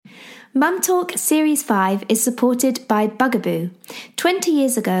Mum Talk Series 5 is supported by Bugaboo. 20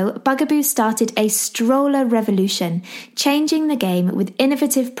 years ago, Bugaboo started a stroller revolution, changing the game with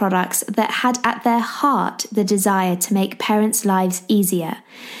innovative products that had at their heart the desire to make parents' lives easier.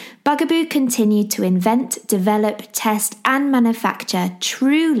 Bugaboo continued to invent, develop, test, and manufacture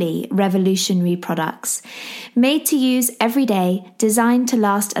truly revolutionary products. Made to use every day, designed to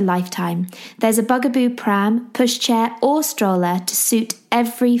last a lifetime, there's a Bugaboo pram, pushchair, or stroller to suit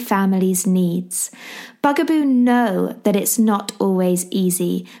every family's needs. Bugaboo know that it's not always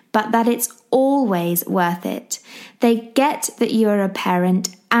easy, but that it's always worth it. They get that you're a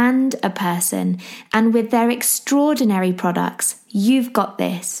parent and a person, and with their extraordinary products, you've got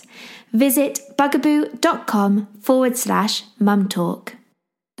this. Visit bugaboo.com/mumtalk.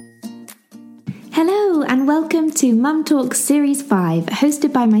 Hello and welcome to Mum Talk Series 5,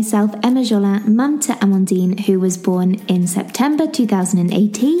 hosted by myself, Emma Jolin, mum to Amandine, who was born in September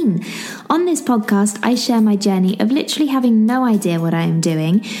 2018. On this podcast, I share my journey of literally having no idea what I am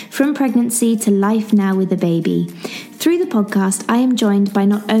doing, from pregnancy to life now with a baby. Through the podcast, I am joined by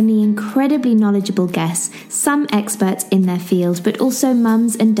not only incredibly knowledgeable guests, some experts in their field, but also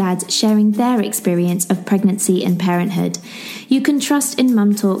mums and dads sharing their experience of pregnancy and parenthood. You can trust in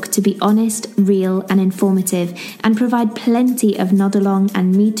Mum Talk to be honest, real, and informative, and provide plenty of nod along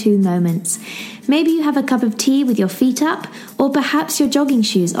and Me Too moments. Maybe you have a cup of tea with your feet up, or perhaps your jogging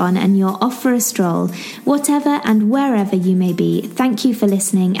shoes on and you're off for a stroll. Whatever and wherever you may be, thank you for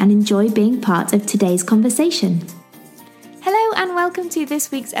listening and enjoy being part of today's conversation. Hello and welcome to this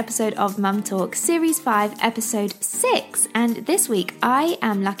week's episode of Mum Talk Series 5, Episode 6. And this week I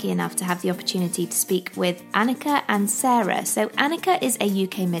am lucky enough to have the opportunity to speak with Annika and Sarah. So Annika is a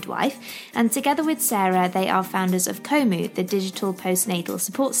UK midwife, and together with Sarah they are founders of Komu, the digital postnatal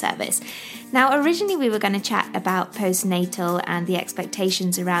support service. Now originally we were going to chat about postnatal and the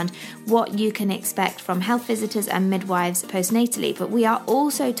expectations around what you can expect from health visitors and midwives postnatally, but we are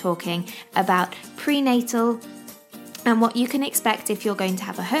also talking about prenatal and what you can expect if you're going to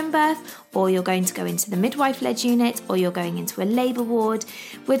have a home birth, or you're going to go into the midwife-led unit, or you're going into a labour ward.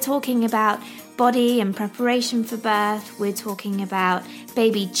 We're talking about body and preparation for birth. We're talking about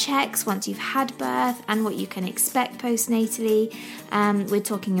baby checks once you've had birth and what you can expect postnatally. We're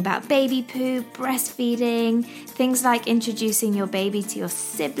talking about baby poo, breastfeeding, things like introducing your baby to your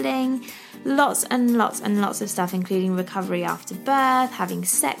sibling. Lots and lots and lots of stuff, including recovery after birth, having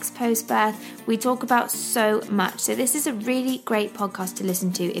sex post-birth. We talk about so much. So this is a really great podcast to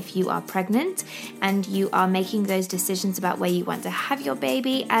listen to if you are pregnant and you are making those decisions about where you want to have your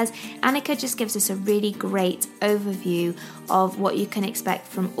baby, as Annika just gives us a really great overview of what you can expect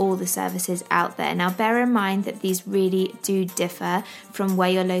from all the services out there. Now, bear in mind that these really do differ from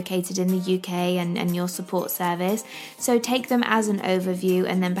where you're located in the UK and your support service. So take them as an overview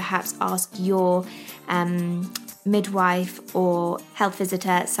and then perhaps ask your midwife or health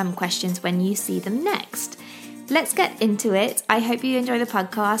visitor some questions when you see them next. Let's get into it. I hope you enjoy the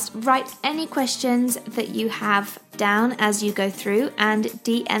podcast. Write any questions that you have down as you go through and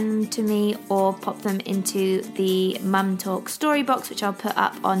DM them to me or pop them into the Mum Talk story box, which I'll put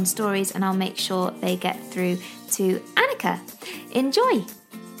up on stories, and I'll make sure they get through to Annika. Enjoy!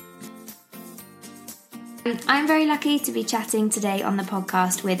 I'm very lucky to be chatting today on the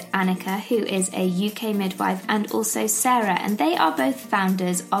podcast with Annika, who is a UK midwife, and also Sarah, and they are both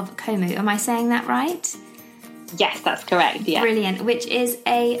founders of Komu. Am I saying that right? Yes, that's correct, yeah. Brilliant, which is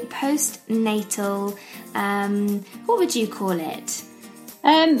a postnatal, what would you call it?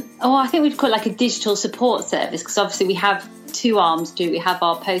 I think we'd call it like a digital support service, because obviously we have two arms to it. We have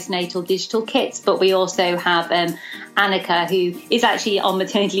our postnatal digital kits, but we also have Annika, who is actually on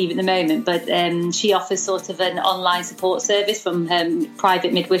maternity leave at the moment, but she offers sort of an online support service from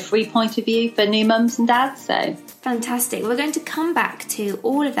private midwifery point of view for new mums and dads. So fantastic. We're going to come back to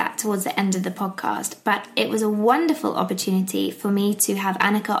all of that towards the end of the podcast, but it was a wonderful opportunity for me to have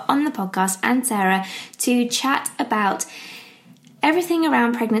Annika on the podcast and Sarah to chat about everything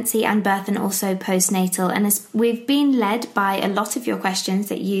around pregnancy and birth, and also postnatal. And as we've been led by a lot of your questions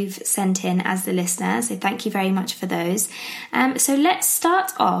that you've sent in as the listener, so thank you very much for those. So let's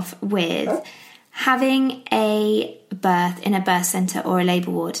start off with having a birth in a birth centre or a labour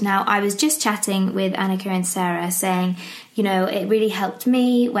ward. Now, I was just chatting with Annika and Sarah saying, you know, it really helped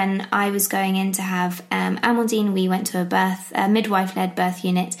me when I was going in to have Amandine. We went to a midwife-led birth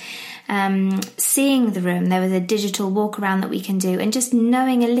unit. Seeing the room, there was a digital walk around that we can do, and just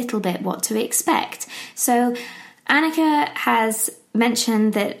knowing a little bit what to expect. So Annika has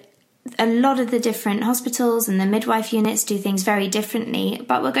mentioned that a lot of the different hospitals and the midwife units do things very differently,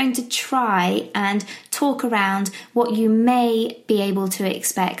 but we're going to try and talk around what you may be able to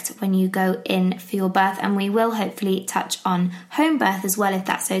expect when you go in for your birth, and we will hopefully touch on home birth as well, if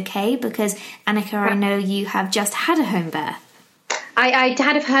that's okay, because Annika, I know you have just had a home birth. I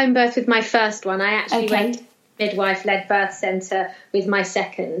had a home birth with my first one. I actually went to midwife-led birth centre with my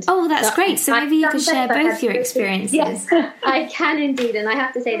second. Oh, that's great. So maybe you could share both your experiences. Yes, I can indeed. And I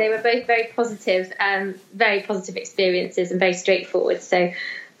have to say they were both very positive experiences and very straightforward. So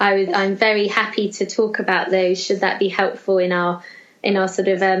I'm very happy to talk about those, should that be helpful in our sort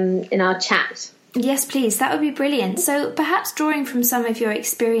of in our chat. Yes, please. That would be brilliant. So perhaps drawing from some of your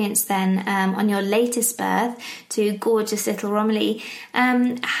experience then on your latest birth to gorgeous little Romilly,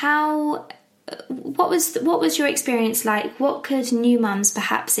 what was your experience like? What could new mums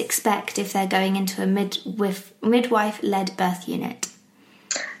perhaps expect if they're going into a midwife-led birth unit?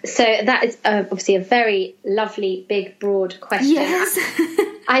 So that is obviously a very lovely, big, broad question. Yes.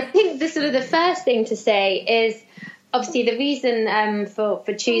 I think the first thing to say is, obviously, the reason for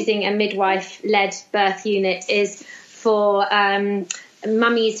choosing a midwife-led birth unit is for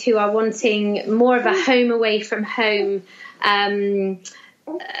mummies who are wanting more of a home away from home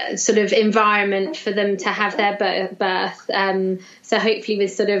sort of environment for them to have their birth. So hopefully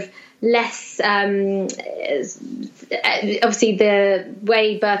with sort of less, obviously the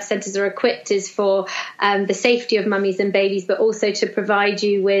way birth centres are equipped is for the safety of mummies and babies, but also to provide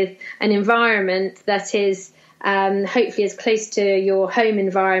you with an environment that is hopefully as close to your home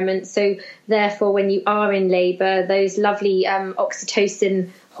environment. So therefore, when you are in labour, those lovely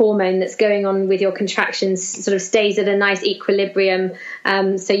oxytocin hormone that's going on with your contractions sort of stays at a nice equilibrium.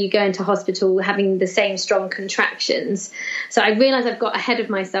 So you go into hospital having the same strong contractions. So I realise I've got ahead of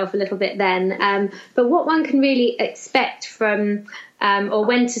myself a little bit then. But what one can really expect from or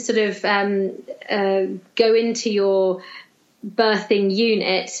when to sort of go into your birthing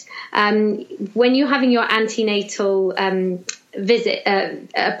unit, when you're having your antenatal visit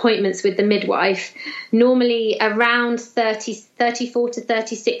appointments with the midwife, normally around 34 to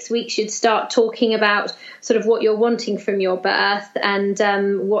 36 weeks you'd start talking about sort of what you're wanting from your birth and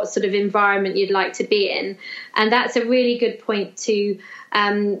what sort of environment you'd like to be in. And that's a really good point to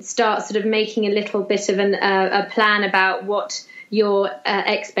start sort of making a little bit of a plan about what your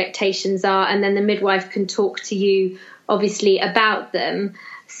expectations are, and then the midwife can talk to you obviously about them.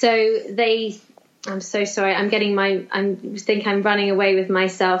 So I'm so sorry. I think I'm running away with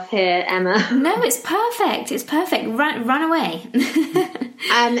myself here, Emma. No, it's perfect. It's perfect. Run away.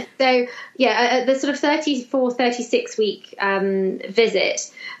 So yeah, the sort of 34, 36 week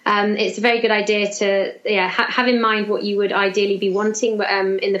visit. It's a very good idea to have in mind what you would ideally be wanting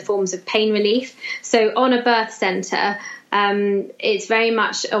in the forms of pain relief. So on a birth centre, it's very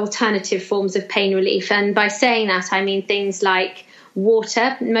much alternative forms of pain relief. And by saying that, I mean things like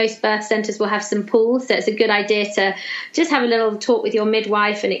water. Most birth centres will have some pools, so it's a good idea to just have a little talk with your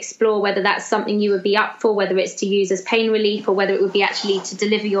midwife and explore whether that's something you would be up for, whether it's to use as pain relief or whether it would be actually to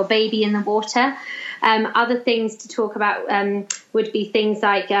deliver your baby in the water. Other things to talk about would be things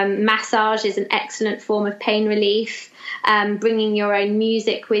like massage is an excellent form of pain relief. Bringing your own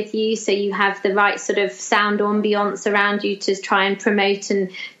music with you so you have the right sort of sound ambience around you to try and promote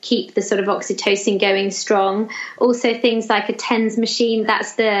and keep the sort of oxytocin going strong. Also things like a TENS machine,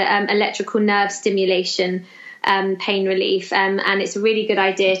 that's the electrical nerve stimulation pain relief, and it's a really good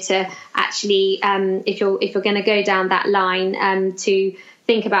idea to actually if you're going to go down that line to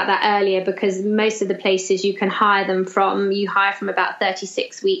think about that earlier, because most of the places you can hire from about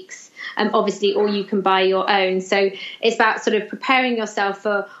 36 weeks. Obviously, or you can buy your own. So it's about sort of preparing yourself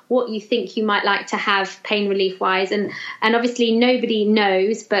for what you think you might like to have pain relief wise. And obviously nobody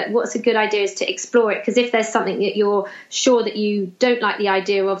knows, but what's a good idea is to explore it, because if there's something that you're sure that you don't like the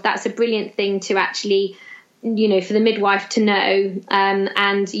idea of, that's a brilliant thing to actually, for the midwife to know.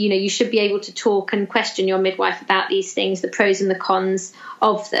 And, you should be able to talk and question your midwife about these things, the pros and the cons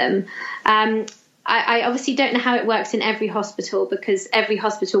of them. I obviously don't know how it works in every hospital, because every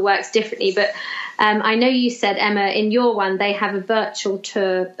hospital works differently. But I know you said, Emma, in your one, they have a virtual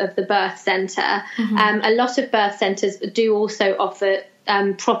tour of the birth centre. Mm-hmm. A lot of birth centres do also offer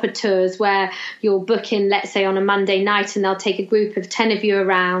proper tours where you'll book in, let's say, on a Monday night, and they'll take a group of 10 of you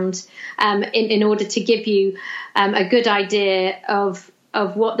around in order to give you a good idea of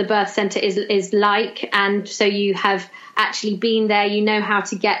what the birth centre is like. And so you have actually been there, you know how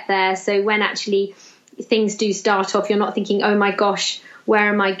to get there. So when actually things do start off, you're not thinking, oh my gosh, where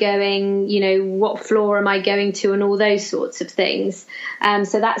am I going, what floor am I going to, and all those sorts of things.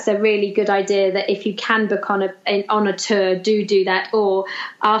 So that's a really good idea, that if you can book on a tour, do that, or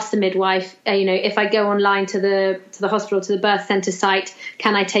ask the midwife, if I go online to the hospital, to the birth centre site,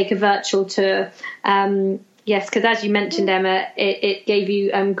 can I take a virtual tour? Yes, because as you mentioned, Emma, it gave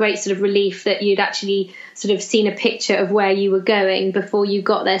you great sort of relief that you'd actually sort of seen a picture of where you were going before you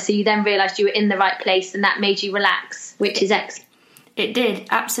got there. So you then realised you were in the right place, and that made you relax, which is excellent. It did,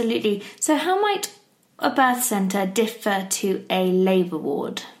 absolutely. So how might a birth centre differ to a labour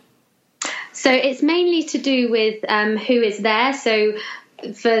ward? So it's mainly to do with who is there. So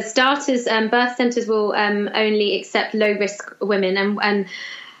for starters, birth centres will only accept low-risk women, and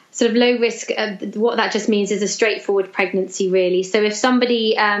sort of low risk, what that just means is a straightforward pregnancy, really. So if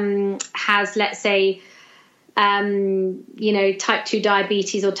somebody has, let's say, type 2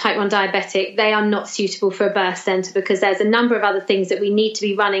 diabetes or type 1 diabetic, they are not suitable for a birth centre, because there's a number of other things that we need to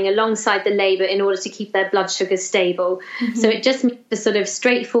be running alongside the labour in order to keep their blood sugars stable. Mm-hmm. So it just means the sort of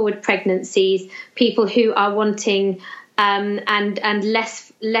straightforward pregnancies, people who are wanting and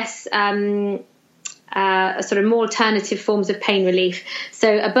less sort of more alternative forms of pain relief.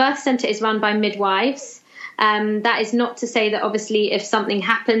 So a birth centre is run by midwives. That is not to say that obviously if something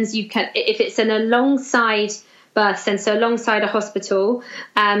happens, you can, if it's an alongside birth centre, so alongside a hospital,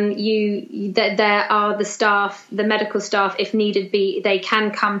 there are the staff, the medical staff, if needed be, they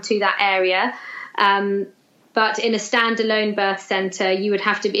can come to that area. But in a standalone birth centre, you would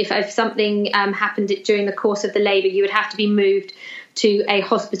have to be, if something happened during the course of the labour, you would have to be moved to a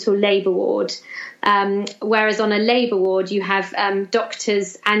hospital labour ward. Whereas on a labour ward, you have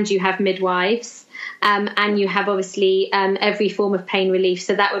doctors and you have midwives, and you have obviously every form of pain relief.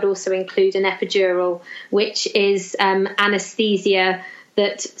 So that would also include an epidural, which is anaesthesia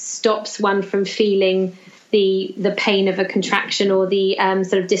that stops one from feeling the pain of a contraction or the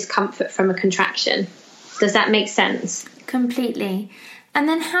sort of discomfort from a contraction. Does that make sense? Completely. And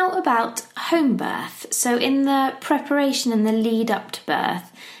then how about home birth? So in the preparation and the lead up to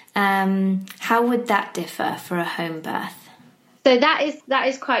birth, how would that differ for a home birth? So that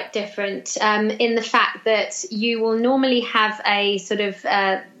is quite different in the fact that you will normally have a sort of,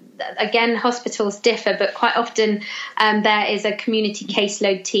 again, hospitals differ, but quite often there is a community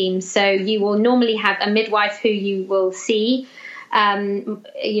caseload team. So you will normally have a midwife who you will see,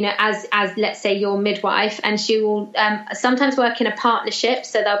 as let's say your midwife, and she will sometimes work in a partnership,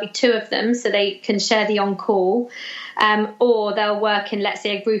 so there'll be two of them, so they can share the on-call, or they'll work in, let's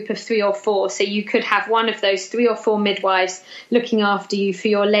say, a group of 3 or 4, so you could have one of those 3 or 4 midwives looking after you for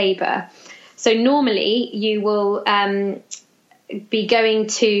your labour. So normally you will be going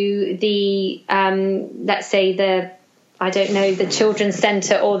to the let's say the children's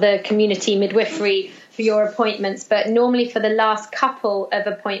centre or the community midwifery for your appointments, but normally for the last couple of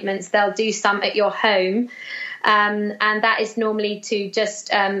appointments they'll do some at your home, and that is normally to just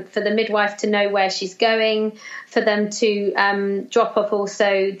for the midwife to know where she's going, for them to drop off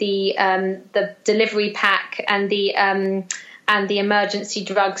also the delivery pack and the emergency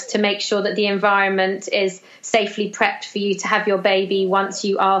drugs to make sure that the environment is safely prepped for you to have your baby once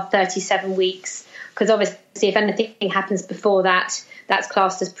you are 37 weeks, because obviously if anything happens before that, that's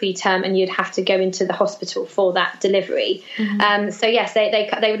classed as preterm and you'd have to go into the hospital for that delivery. Mm-hmm. So yes,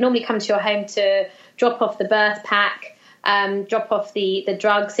 they would normally come to your home to drop off the birth pack, drop off the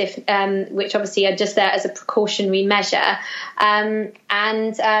drugs, which obviously are just there as a precautionary measure, and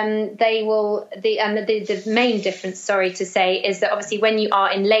they will. The main difference, sorry to say, is that obviously when you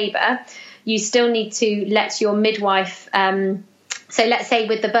are in labour, you still need to let your midwife. So let's say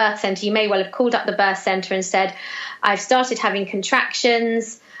with the birth centre, you may well have called up the birth centre and said, I've started having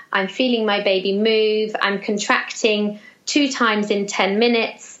contractions, I'm feeling my baby move, I'm contracting 2 times in 10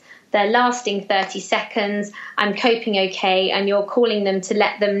 minutes, they're lasting 30 seconds, I'm coping okay, and you're calling them to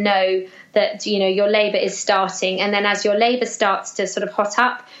let them know that, your labour is starting. And then as your labour starts to sort of hot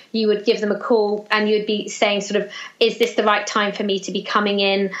up, you would give them a call and you would be saying sort of, is this the right time for me to be coming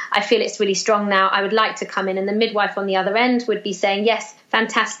in? I feel it's really strong now. I would like to come in. And the midwife on the other end would be saying, yes,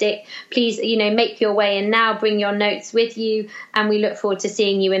 fantastic. Please, make your way in now, bring your notes with you. And we look forward to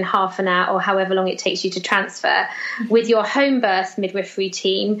seeing you in half an hour or however long it takes you to transfer. Mm-hmm. With your home birth midwifery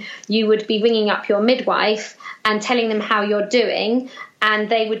team, you would be ringing up your midwife and telling them how you're doing, and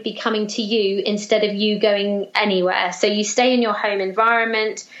they would be coming to you instead of you going anywhere. So you stay in your home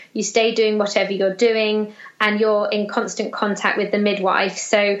environment, you stay doing whatever you're doing, and you're in constant contact with the midwife.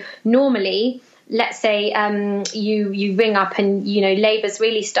 So normally, let's say you ring up and, labour's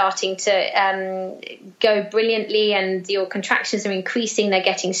really starting to go brilliantly and your contractions are increasing, they're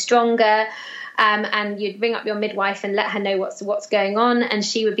getting stronger. and you'd ring up your midwife and let her know what's going on, and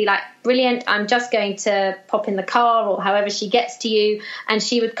she would be like, brilliant, I'm just going to pop in the car, or however she gets to you, and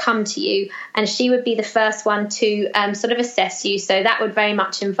she would come to you, and she would be the first one to sort of assess you. So that would very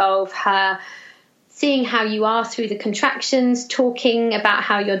much involve her seeing how you are through the contractions, talking about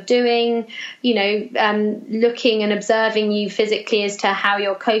how you're doing, looking and observing you physically as to how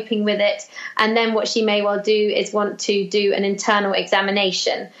you're coping with it. And then what she may well do is want to do an internal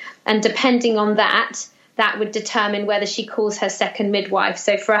examination. And depending on that would determine whether she calls her second midwife.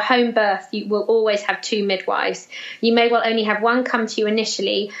 So for a home birth, you will always have 2 midwives. You may well only have one come to you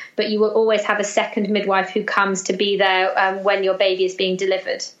initially, but you will always have a second midwife who comes to be there when your baby is being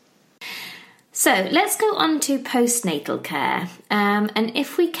delivered. So let's go on to postnatal care. And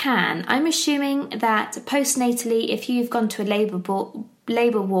if we can, I'm assuming that postnatally, if you've gone to a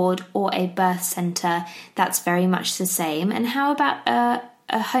labour ward or a birth centre, that's very much the same. And how about a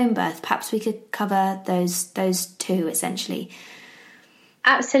home birth? Perhaps we could cover those 2 essentially.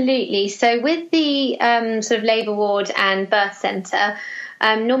 Absolutely. So with the sort of labour ward and birth centre,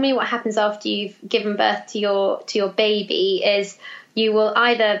 normally what happens after you've given birth to your baby is you will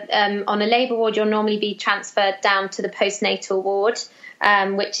either, on a labour ward, you'll normally be transferred down to the postnatal ward,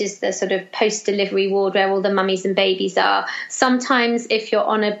 which is the sort of post-delivery ward where all the mummies and babies are. Sometimes if you're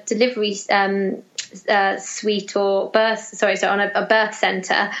on a delivery suite or on a birth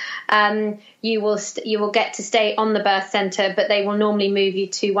centre, you will get to stay on the birth centre, but they will normally move you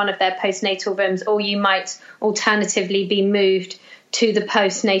to one of their postnatal rooms, or you might alternatively be moved to the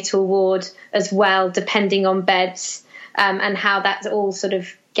postnatal ward as well, depending on beds. And how that all sort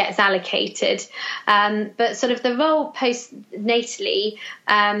of gets allocated. But sort of the role postnatally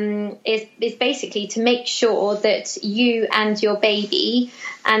is basically to make sure that you and your baby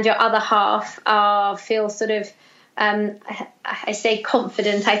and your other half feel sort of, I say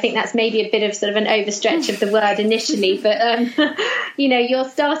confident. I think that's maybe a bit of sort of an overstretch of the word initially, but, you're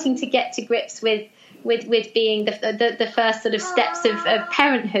starting to get to grips with being the first sort of steps of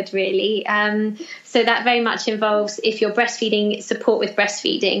parenthood, really. So that very much involves, if you're breastfeeding, support with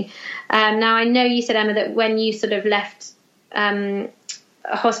breastfeeding. Now, I know you said, Emma, that when you sort of left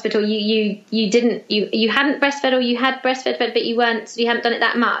hospital, you hadn't breastfed, or you had breastfed, but you hadn't done it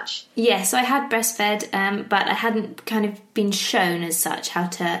that much. Yes, I had breastfed, but I hadn't kind of been shown as such how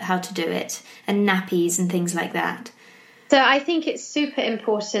to do it, and nappies and things like that. So I think it's super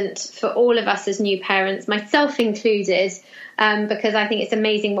important for all of us as new parents, myself included, because I think it's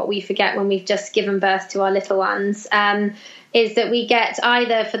amazing what we forget when we've just given birth to our little ones, is that we get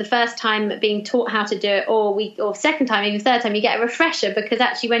either for the first time being taught how to do it, or second time, even third time, you get a refresher, because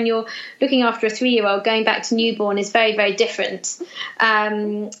actually when you're looking after a 3-year-old, going back to newborn is very, very different.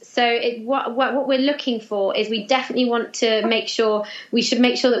 So what we're looking for is we definitely want to make sure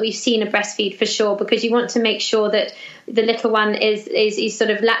that we've seen a breastfeed for sure, because you want to make sure that the little one is sort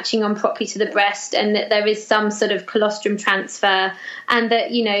of latching on properly to the breast, and that there is some sort of colostrum transfer, and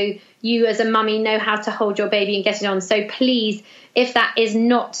that, you as a mummy know how to hold your baby and get it on. So please, if that is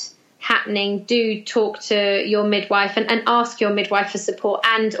not happening, do talk to your midwife and ask your midwife for support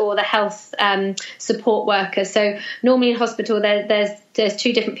and or the health support worker. So normally in hospital there's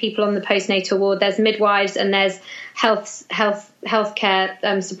 2 different people on the postnatal ward. There's midwives and there's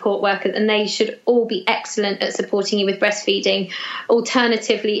healthcare support workers, and they should all be excellent at supporting you with breastfeeding.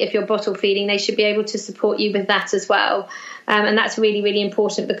 Alternatively, if you're bottle feeding, they should be able to support you with that as well. And that's really, really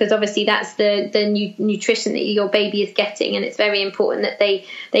important, because obviously that's the nutrition that your baby is getting, and it's very important that they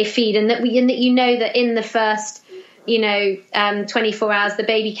feed, and that that in the first 24 hours the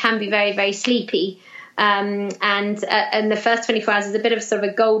baby can be very, very sleepy. And the first 24 hours is a bit of sort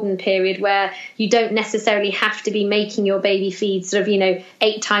of a golden period where you don't necessarily have to be making your baby feed sort of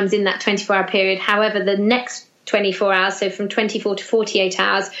 8 times in that 24-hour period. However, the next 24 hours, so from 24 to 48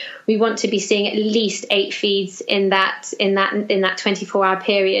 hours, we want to be seeing at least 8 feeds in that 24-hour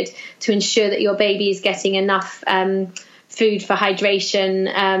period, to ensure that your baby is getting enough food for hydration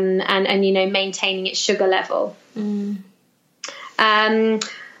and maintaining its sugar level.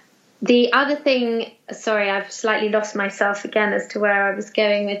 The other thing, sorry, I've slightly lost myself again as to where I was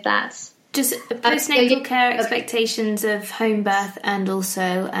going with that. Just postnatal care expectations of home birth and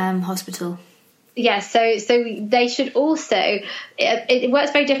also hospital. Yeah, so they should also, it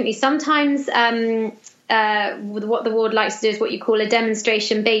works very differently. Sometimes what the ward likes to do is what you call a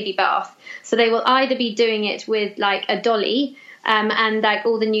demonstration baby bath. So they will either be doing it with like a dolly, and like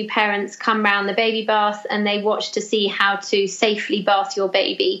all the new parents come round the baby bath and they watch to see how to safely bath your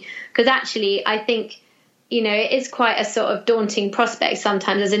baby. Because actually, I think it is quite a sort of daunting prospect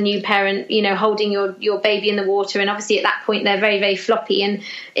sometimes as a new parent, holding your baby in the water. And obviously at that point they're very, very floppy, and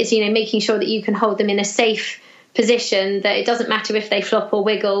it's, making sure that you can hold them in a safe position, that it doesn't matter if they flop or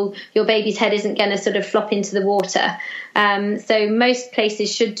wiggle, your baby's head isn't going to sort of flop into the water. So most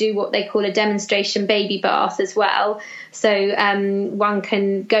places should do what they call a demonstration baby bath as well. So one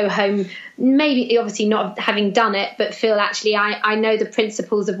can go home, maybe obviously not having done it, but feel actually I know the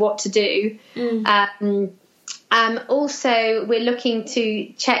principles of what to do. Also, we're looking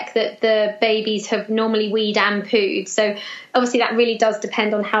to check that the babies have normally weed and pooed. So obviously that really does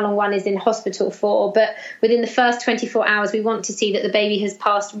depend on how long one is in hospital for. But within the first 24 hours, we want to see that the baby has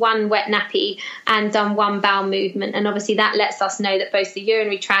passed one wet nappy and done one bowel movement. And obviously that lets us know that both the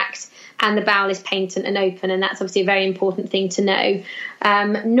urinary tract and the bowel is patent and open. And that's obviously a very important thing to know.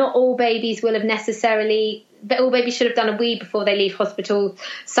 Not all babies will have necessarily... But all babies should have done a wee before they leave hospital.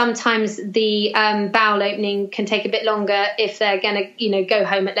 Sometimes the bowel opening can take a bit longer if they're going to, go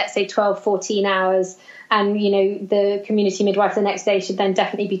home at, let's say, 12, 14 hours. And, the community midwife the next day should then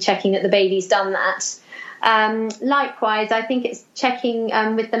definitely be checking that the baby's done that. Likewise, I think it's checking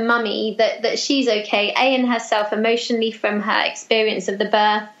with the mummy that she's okay, in herself emotionally from her experience of the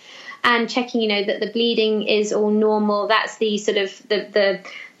birth, and checking, that the bleeding is all normal. That's the sort of the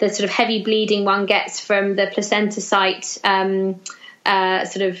sort of heavy bleeding one gets from the placenta site,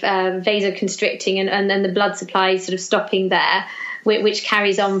 vasoconstricting, and then the blood supply sort of stopping there, which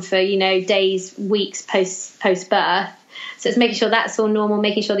carries on for, days, weeks post birth. So it's making sure that's all normal,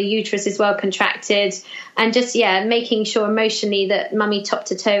 making sure the uterus is well contracted, and just, making sure emotionally that mummy top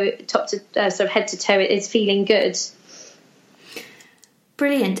to sort of head to toe is feeling good.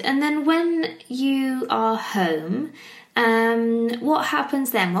 Brilliant. And then when you are home, what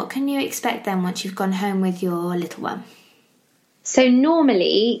happens then? What can you expect then once you've gone home with your little one? So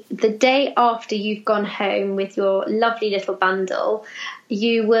normally the day after you've gone home with your lovely little bundle,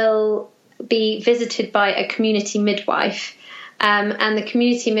 you will be visited by a community midwife. And the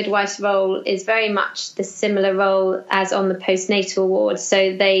community midwife's role is very much the similar role as on the postnatal ward.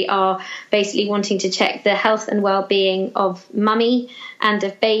 So they are basically wanting to check the health and well-being of mummy and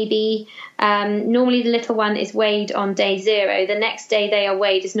of baby. Normally the little one is weighed on day 0. The next day they are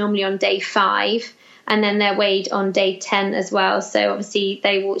weighed is normally on day 5. And then they're weighed on day 10 as well. So obviously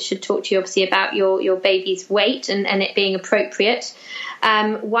they should talk to you obviously about your baby's weight and it being appropriate.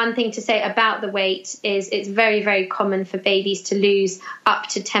 One thing to say about the weight is it's very, very common for babies to lose up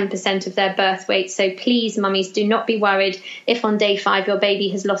to 10% of their birth weight. So please, mummies, do not be worried if on day 5 your baby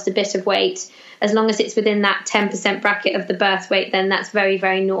has lost a bit of weight. As long as it's within that 10% bracket of the birth weight, then that's very,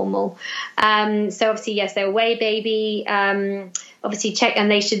 very normal. So obviously, yes, they'll weigh baby. Obviously check,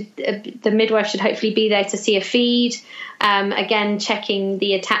 and the midwife should hopefully be there to see a feed. Again, checking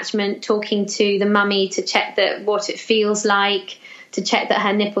the attachment, talking to the mummy to check that what it feels like, to check that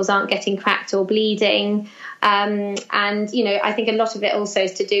her nipples aren't getting cracked or bleeding. And, I think a lot of it also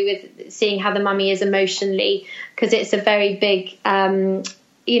is to do with seeing how the mummy is emotionally, because it's a very big,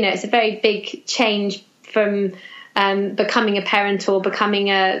 it's a very big change from becoming a parent or becoming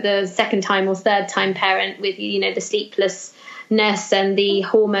the second time or third time parent with, the sleeplessness and the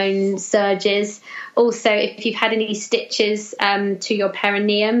hormone surges. Also, if you've had any stitches to your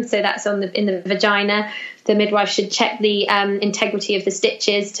perineum, so that's in the vagina, the midwife should check the integrity of the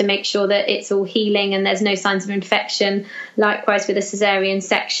stitches to make sure that it's all healing and there's no signs of infection. Likewise, with a cesarean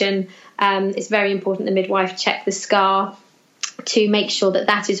section, it's very important the midwife check the scar to make sure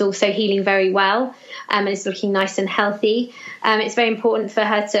that is also healing very well and is looking nice and healthy. It's very important for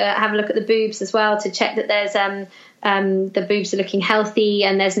her to have a look at the boobs as well, to check that there's the boobs are looking healthy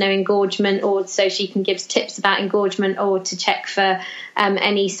and there's no engorgement, or so she can give tips about engorgement, or to check for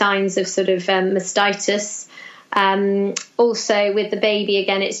any signs of sort of mastitis. Also with the baby,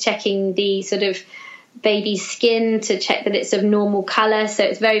 again, it's checking the sort of baby's skin to check that it's of normal colour. So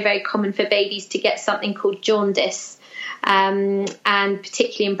it's very, very common for babies to get something called jaundice, and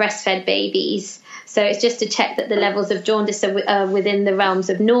particularly in breastfed babies. So it's just to check that the levels of jaundice are within the realms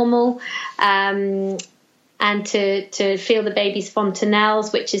of normal, and to feel the baby's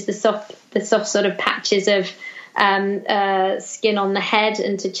fontanelles, which is the soft sort of patches of skin on the head,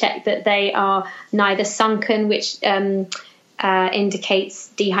 and to check that they are neither sunken, which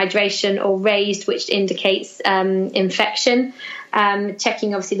indicates dehydration, or raised, which indicates infection.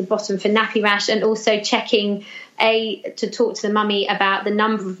 Checking obviously the bottom for nappy rash, and also checking to talk to the mummy about the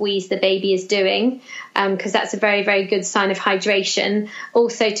number of wees the baby is doing. because that's a very, very good sign of hydration.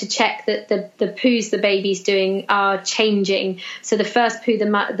 Also to check that the poos the baby's doing are changing. So the first poo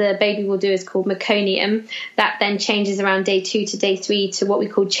the baby will do is called meconium. That then changes around day 2 to day 3 to what we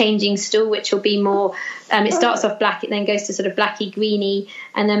call changing stool, which will be more, it starts off black, it then goes to sort of blacky greeny,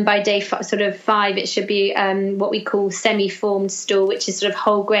 and then by day 5 it should be what we call semi-formed stool, which is sort of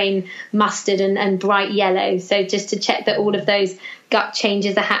whole grain mustard and bright yellow. So just to check that all of those gut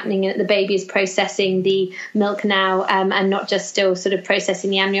changes are happening and that the baby is processing the milk now, and not just still sort of processing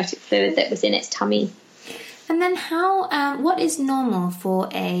the amniotic fluid that was in its tummy. And then what is normal for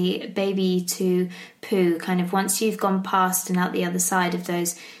a baby to poo kind of once you've gone past and out the other side of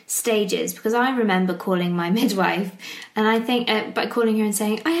those stages? Because I remember calling my midwife, and I think by calling her and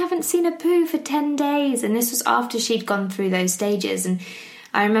saying, I haven't seen a poo for 10 days. And this was after she'd gone through those stages. And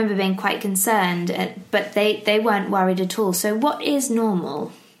I remember being quite concerned, but they weren't worried at all. So what is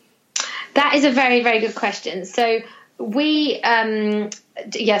normal? That is a very, very good question. So we,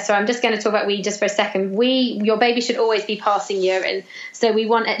 so I'm just going to talk about wee just for a second. Your baby should always be passing urine. So we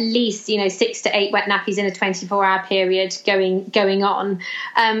want at least, 6 to 8 wet nappies in a 24-hour period going on.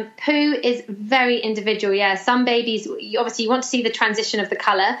 Poo is very individual. Yeah. Some babies, obviously you want to see the transition of the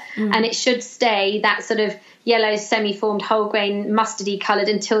colour, and it should stay that sort of yellow, semi-formed, whole grain, mustardy coloured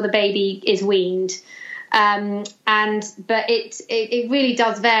until the baby is weaned. But it really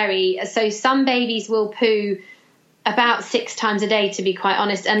does vary. So some babies will poo about 6 times a day, to be quite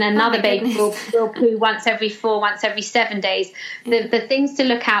honest, and another baby will poo once every 4, once every 7 days. The things to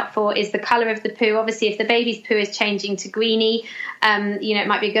look out for is the colour of the poo. Obviously, if the baby's poo is changing to greeny, it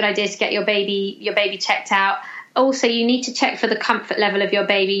might be a good idea to get your baby checked out. Also, you need to check for the comfort level of your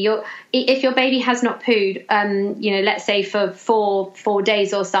baby. If your baby has not pooed, let's say for 4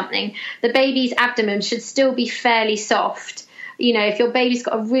 days or something, the baby's abdomen should still be fairly soft. If your baby's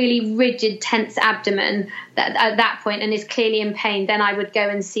got a really rigid, tense abdomen at that point and is clearly in pain, then I would go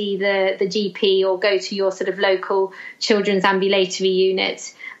and see the GP or go to your sort of local children's ambulatory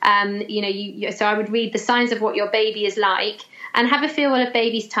unit. So I would read the signs of what your baby is like and have a feel of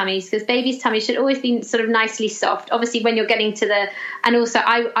baby's tummies, because baby's tummy should always be sort of nicely soft. Obviously, when you're getting to and also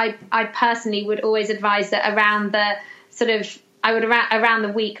I personally would always advise that around the sort of, around the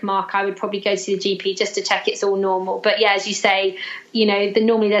week mark, I would probably go to the GP just to check it's all normal. But yeah, as you say,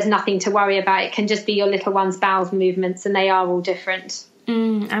 normally there's nothing to worry about. It can just be your little one's bowel movements, and they are all different.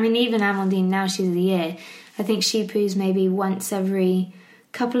 Even Amandine, now she's a year, I think she poos maybe once every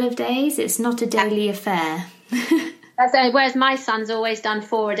couple of days. It's not a daily affair. Whereas my son's always done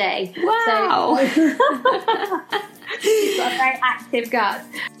 4 a day. Wow. So he's got a very active gut.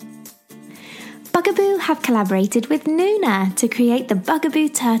 Bugaboo have collaborated with Nuna to create the Bugaboo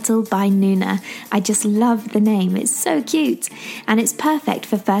Turtle by Nuna. I just love the name, it's so cute, and it's perfect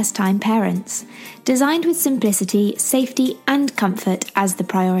for first-time parents. Designed with simplicity, safety and comfort as the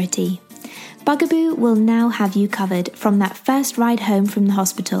priority. Bugaboo will now have you covered from that first ride home from the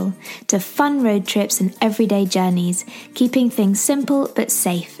hospital to fun road trips and everyday journeys, keeping things simple but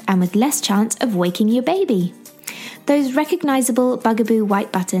safe and with less chance of waking your baby. Those recognisable Bugaboo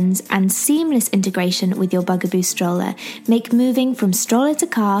white buttons and seamless integration with your Bugaboo stroller make moving from stroller to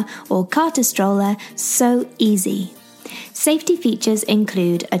car or car to stroller so easy. Safety features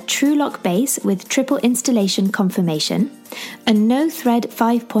include a TrueLock base with triple installation confirmation, a no-thread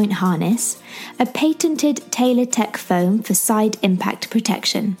 5-point harness, a patented Taylor-Tech foam for side impact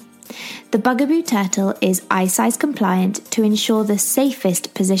protection. The Bugaboo Turtle is iSize compliant to ensure the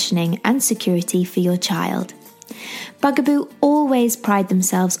safest positioning and security for your child. Bugaboo always pride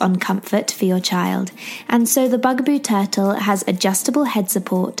themselves on comfort for your child, and so the Bugaboo Turtle has adjustable head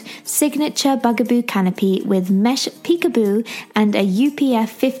support, signature Bugaboo canopy with mesh peekaboo, and a UPF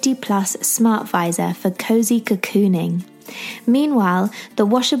 50+ smart visor for cozy cocooning. Meanwhile, the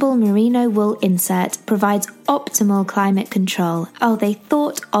washable merino wool insert provides optimal climate control. Oh, they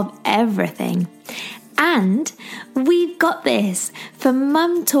thought of everything. And we've got this for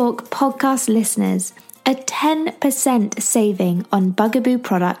Mum Talk podcast listeners. A 10% saving on Bugaboo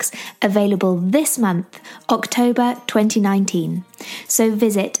products available this month, October 2019. So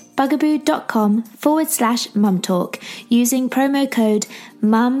visit bugaboo.com/mumtalk using promo code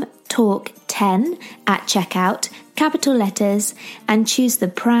MUMTALK10 at checkout, capital letters, and choose the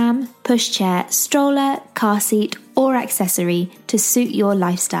pram, pushchair, stroller, car seat, or accessory to suit your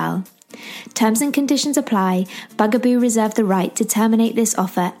lifestyle. Terms and conditions apply. Bugaboo reserve the right to terminate this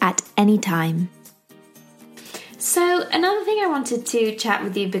offer at any time. So another thing I wanted to chat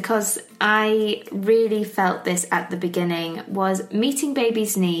with you, because I really felt this at the beginning, was meeting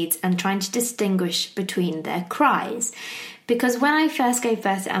babies' needs and trying to distinguish between their cries. because when I first gave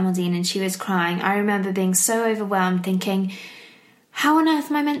birth to Amandine and she was crying, I remember being so overwhelmed, thinking, how on earth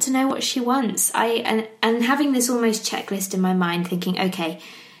am I meant to know what she wants? And having this almost checklist in my mind, thinking, okay,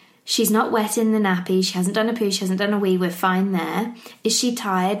 she's not wet in the nappy, she hasn't done a poo, she hasn't done a wee, we're fine there. Is she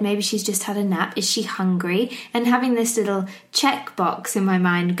tired? Maybe she's just had a nap. Is she hungry? And having this little checkbox in my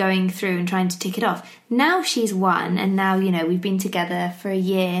mind going through and trying to tick it off. Now she's 1, and now, we've been together for a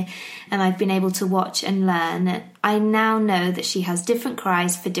year and I've been able to watch and learn. I now know that she has different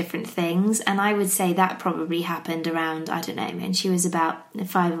cries for different things, and I would say that probably happened around, I don't know, when she was about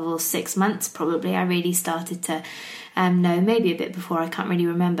 5 or 6 months probably. I really started to know, maybe a bit before, I can't really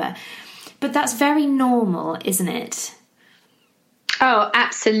remember. But that's very normal, isn't it? Oh,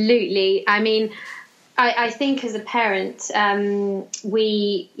 absolutely. I mean, I think as a parent,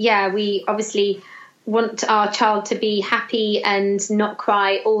 we obviously want our child to be happy and not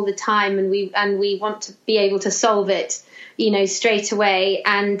cry all the time, and we want to be able to solve it, straight away.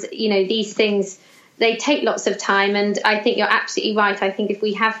 And these things, they take lots of time, and I think you're absolutely right. I think if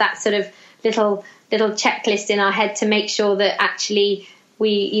we have that sort of little checklist in our head to make sure that actually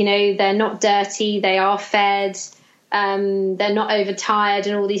they're not dirty, they are fed, they're not overtired,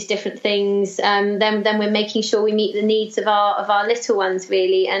 and all these different things, then we're making sure we meet the needs of our little ones,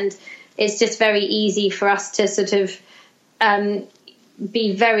 really. And it's just very easy for us to sort of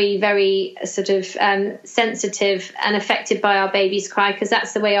be very, very sort of sensitive and affected by our baby's cry, because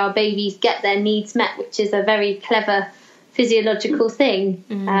that's the way our babies get their needs met, which is a very clever physiological thing.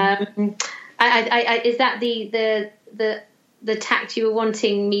 Is that the tact you were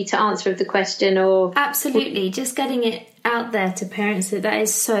wanting me to answer of the question? Or absolutely, just getting it out there to parents that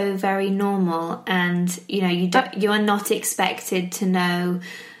is so very normal, and you are not expected to know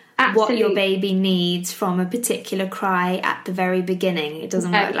what your baby needs from a particular cry at the very beginning. It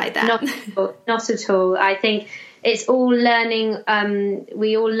doesn't work like that. Not at all. I think it's all learning.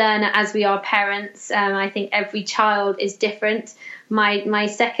 We all learn as we are parents. I think every child is different. My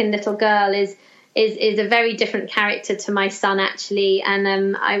second little girl is a very different character to my son, actually.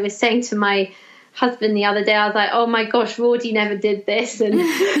 And I was saying to my husband the other day, I was like, oh my gosh, Rawdy never did this, and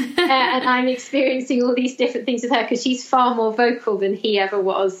and I'm experiencing all these different things with her, because she's far more vocal than he ever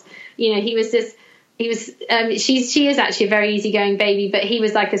was. She is actually a very easygoing baby, but he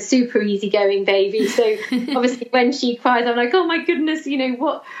was like a super easygoing baby. So obviously when she cries, I'm like, oh my goodness,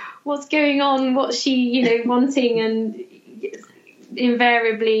 what's going on? What's she, wanting? And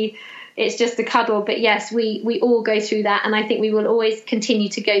invariably it's just a cuddle. But yes, we all go through that, and I think we will always continue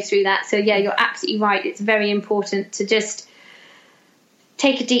to go through that. So yeah, you're absolutely right. It's very important to just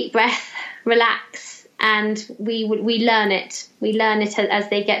take a deep breath, relax, and we learn it. We learn it as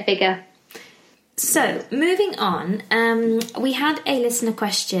they get bigger. So, moving on, we had a listener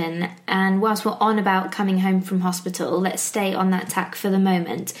question, and whilst we're on about coming home from hospital, let's stay on that tack for the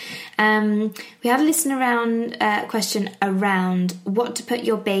moment. We had a listener question around what to put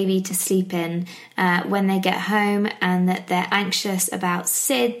your baby to sleep in when they get home, and that they're anxious about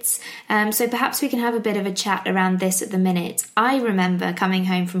SIDS. So perhaps we can have a bit of a chat around this at the minute. I remember coming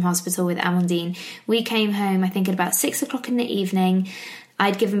home from hospital with Amandine. We came home, I think, at about 6 o'clock in the evening.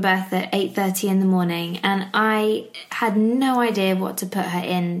 I'd given birth at 8:30 in the morning, and I had no idea what to put her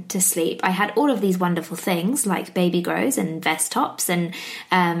in to sleep. I had all of these wonderful things like baby grows and vest tops and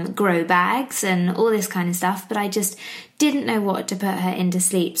grow bags and all this kind of stuff, but I just didn't know what to put her in to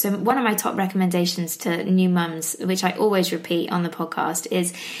sleep. So one of my top recommendations to new mums, which I always repeat on the podcast,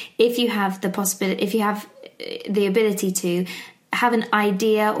 is if you have the ability to have an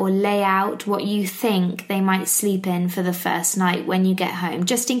idea or lay out what you think they might sleep in for the first night when you get home,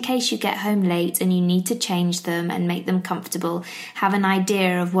 just in case you get home late and you need to change them and make them comfortable. Have an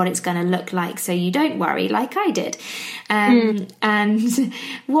idea of what it's going to look like so you don't worry like I did. And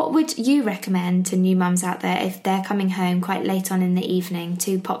what would you recommend to new mums out there if they're coming home quite late on in the evening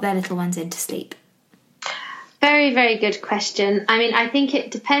to pop their little ones into sleep? Very, very good question. I mean, I think it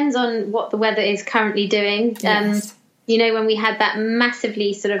depends on what the weather is currently doing. Yes. When we had that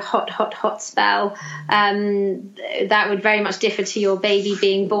massively sort of hot spell, that would very much differ to your baby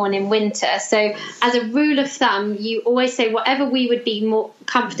being born in winter. So as a rule of thumb, you always say whatever we would be more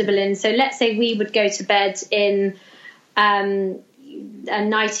comfortable in. So let's say we would go to bed in a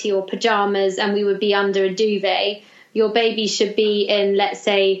nightie or pajamas, and we would be under a duvet. Your baby should be in, let's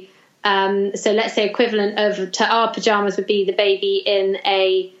say equivalent to our pajamas would be the baby in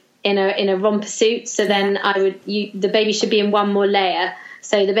a romper suit. So then the baby should be in one more layer.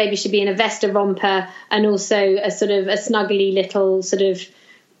 So the baby should be in a vest, a romper, and also a sort of a snuggly little sort of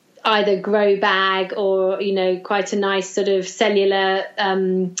either grow bag or, quite a nice sort of cellular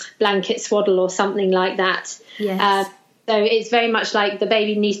blanket swaddle or something like that. Yes. So it's very much like the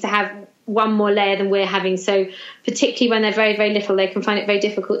baby needs to have one more layer than we're having. So particularly when they're very, very little, they can find it very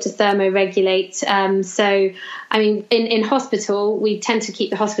difficult to thermoregulate. So, I mean, in hospital, we tend to keep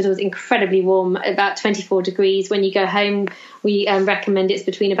the hospitals incredibly warm, about 24 degrees. When you go home, we recommend it's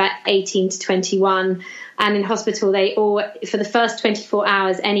between about 18 to 21. And in hospital, for the first 24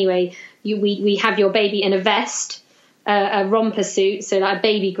 hours anyway, we have your baby in a vest, a romper suit, so like a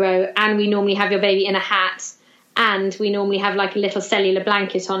baby grow, and we normally have your baby in a hat. And we normally have like a little cellular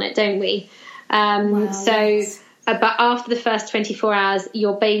blanket on it, don't we? Wow, yes. But after the first 24 hours,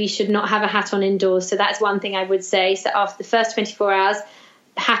 your baby should not have a hat on indoors. So that's one thing I would say. So after the first 24 hours,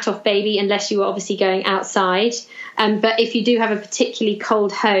 hat off baby, unless you are obviously going outside. But if you do have a particularly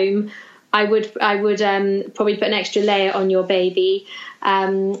cold home, I would probably put an extra layer on your baby.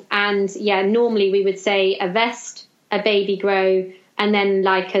 And yeah, normally we would say a vest, a baby grow, and then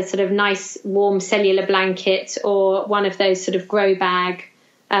like a sort of nice warm cellular blanket or one of those sort of grow bag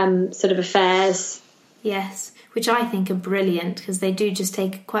sort of affairs. Yes, which I think are brilliant because they do just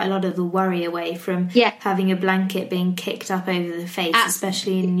take quite a lot of the worry away from having a blanket being kicked up over the face,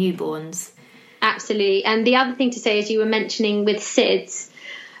 especially in newborns. Absolutely. And the other thing to say is you were mentioning with SIDS,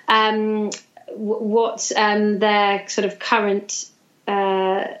 what their sort of current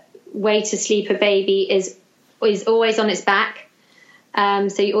way to sleep a baby is always on its back.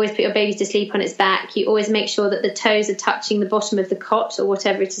 So you always put your baby to sleep on its back. You always make sure that the toes are touching the bottom of the cot or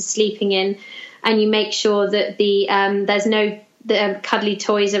whatever it is sleeping in, and you make sure that there's no cuddly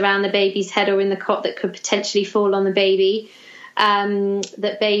toys around the baby's head or in the cot that could potentially fall on the baby.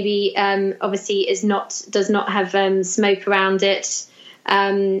 That baby obviously does not have smoke around it.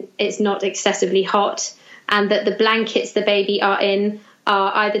 It's not excessively hot, and that the blankets the baby are in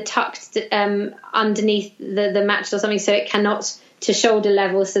are either tucked underneath the mattress or something, so it cannot to shoulder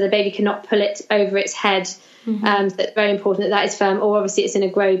level, so the baby cannot pull it over its head. Mm-hmm. So it's very important that is firm. Or obviously it's in a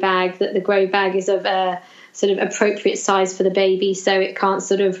grow bag, that the grow bag is of a sort of appropriate size for the baby, so it can't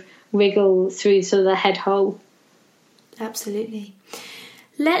sort of wriggle through sort of the head hole. Absolutely.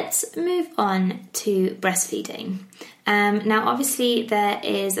 Let's move on to breastfeeding. Now, obviously there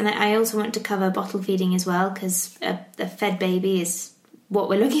is, and I also want to cover bottle feeding as well, because a fed baby is what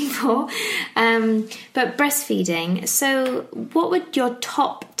we're looking for. But breastfeeding, so what would your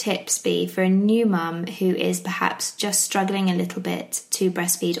top tips be for a new mum who is perhaps just struggling a little bit to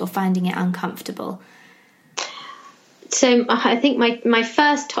breastfeed or finding it uncomfortable? So I think my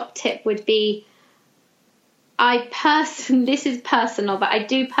first top tip would be, this is personal, but I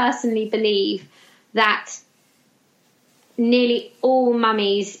do personally believe that nearly all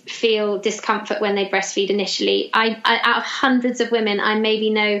mummies feel discomfort when they breastfeed initially. Out of hundreds of women, I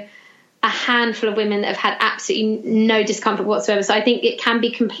maybe know a handful of women that have had absolutely no discomfort whatsoever. So I think it can be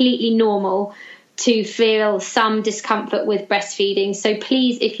completely normal to feel some discomfort with breastfeeding. So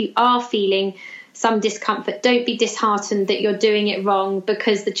please, if you are feeling some discomfort, don't be disheartened that you're doing it wrong,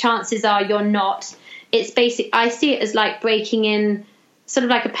 because the chances are you're not. It's I see it as like breaking in sort of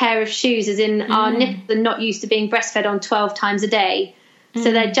like a pair of shoes, as in our nipples are not used to being breastfed on 12 times a day.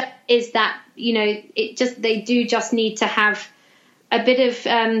 So there just is that, they do just need to have a bit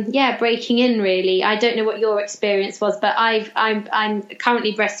of, breaking in really. I don't know what your experience was, but I'm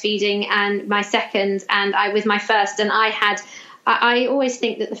currently breastfeeding and my second, and with my first, and I always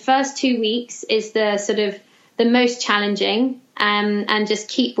think that the first 2 weeks is the sort of the most challenging, and just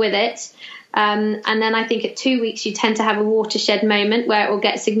keep with it. And then I think at 2 weeks you tend to have a watershed moment where it will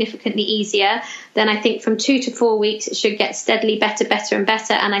get significantly easier. Then I think from 2 to 4 weeks it should get steadily better and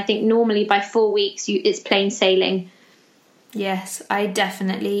better. And I think normally by 4 weeks it's plain sailing. Yes, I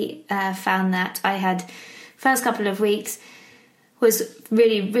definitely found that. I had first couple of weeks was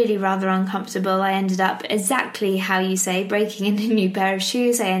really, really rather uncomfortable. I ended up exactly how you say, breaking in a new pair of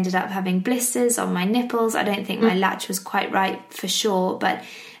shoes. I ended up having blisters on my nipples. I don't think my latch was quite right for sure, but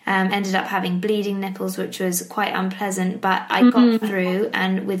ended up having bleeding nipples, which was quite unpleasant, but I got through,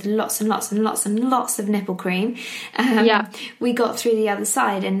 and with lots and lots and lots and lots of nipple cream, we got through the other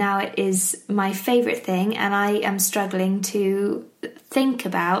side, and now it is my favourite thing, and I am struggling to think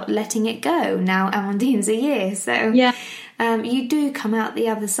about letting it go now Amandine's a year. So you do come out the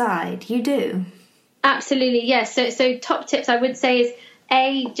other side, you do. Absolutely, yes. So top tips I would say is,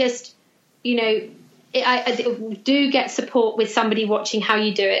 just, I do get support with somebody watching how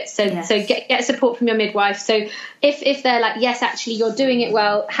you do it. So get support from your midwife. So if they're like, yes, actually you're doing it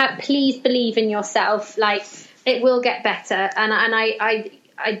well, please believe in yourself. Like, it will get better. And I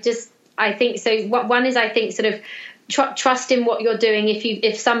think so. One is, I think, sort of trust in what you're doing.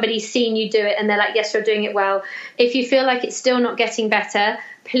 If somebody's seen you do it and they're like, yes, you're doing it well. If you feel like it's still not getting better,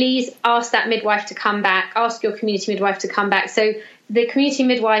 please ask that midwife to come back, ask your community midwife to come back. So the community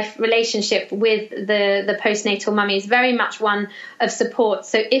midwife relationship with the postnatal mummy is very much one of support.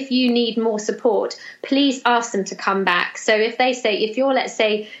 So if you need more support, please ask them to come back. So if you're, let's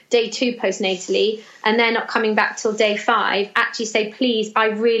say, day 2 postnatally and they're not coming back till day 5, actually say, please, I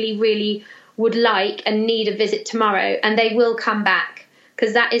really, really would like and need a visit tomorrow, and they will come back,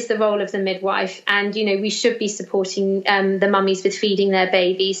 because that is the role of the midwife. And, we should be supporting the mummies with feeding their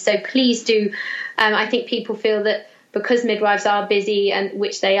babies. So please do. I think people feel that because midwives are busy, and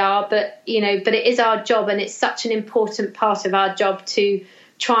which they are, but it is our job, and it's such an important part of our job to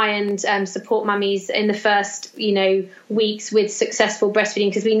try and support mummies in the first, weeks with successful breastfeeding,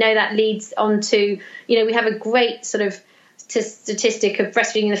 because we know that leads on to, we have a great sort of statistic of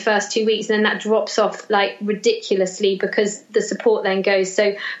breastfeeding in the first 2 weeks, and then that drops off like ridiculously because the support then goes.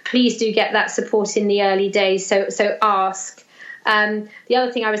 So please do get that support in the early days. So ask. The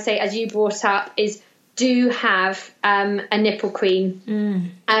other thing I would say, as you brought up, is do have a nipple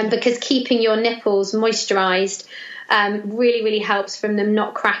cream, because keeping your nipples moisturized really, really helps from them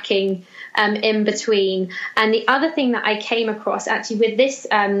not cracking in between. And the other thing that I came across actually with this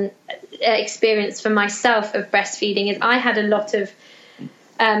experience for myself of breastfeeding is I had a lot of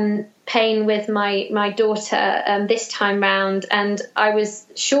pain with my daughter this time round, and I was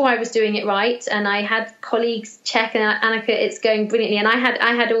sure I was doing it right, and I had colleagues check, and Annika, it's going brilliantly. And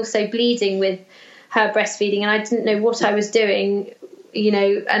I had also bleeding with her breastfeeding, and I didn't know what I was doing,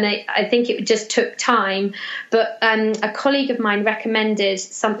 and I think it just took time. But a colleague of mine recommended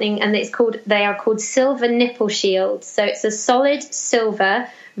something, and they are called silver nipple shields. So it's a solid silver,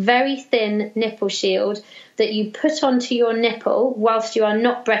 very thin nipple shield that you put onto your nipple whilst you are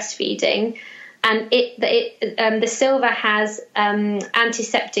not breastfeeding. And the silver has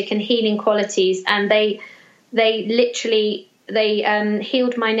antiseptic and healing qualities, and they literally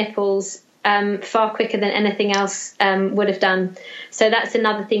healed my nipples far quicker than anything else would have done. So that's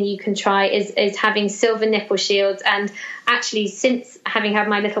another thing you can try is having silver nipple shields. And actually, since having had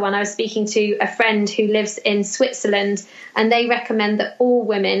my little one, I was speaking to a friend who lives in Switzerland, and they recommend that all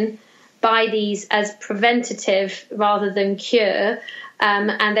women buy these as preventative rather than cure.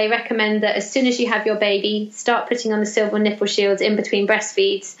 And they recommend that as soon as you have your baby, start putting on the silver nipple shields in between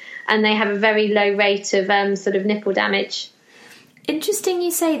breastfeeds, and they have a very low rate of sort of nipple damage. Interesting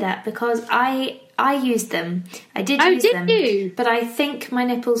you say that, because I used them. I did use them. You? But I think my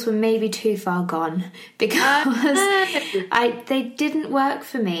nipples were maybe too far gone, because they didn't work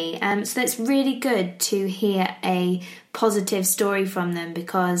for me. So it's really good to hear a positive story from them,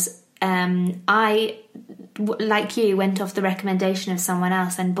 because I, like you, went off the recommendation of someone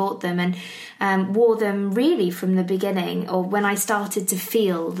else and bought them and wore them really from the beginning, or when I started to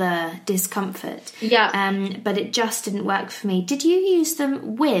feel the discomfort. Yeah. But it just didn't work for me. Did you use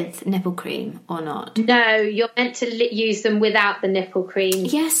them with nipple cream or not? No, you're meant to use them without the nipple cream.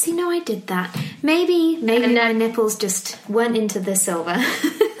 Yes, I did that. Maybe my nipples just weren't into the silver.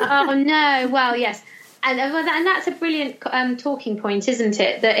 Oh no! Well, yes. And that's a brilliant talking point, isn't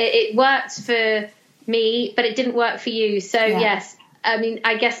it? That it worked for me, but it didn't work for you. So, yeah. Yes, I mean,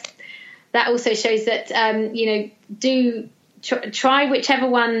 I guess that also shows that, do try whichever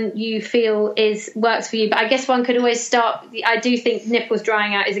one you feel works for you. But I guess one could always start. I do think nipples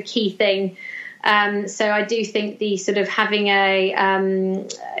drying out is a key thing. So I do think the sort of having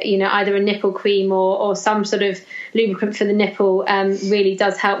either a nipple cream or some sort of lubricant for the nipple really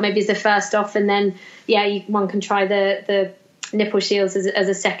does help. Maybe as a first off, and then one can try the nipple shields as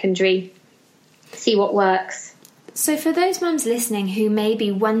a secondary. See what works. So for those mums listening who may be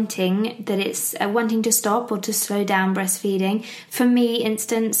wanting to stop or to slow down breastfeeding, for me,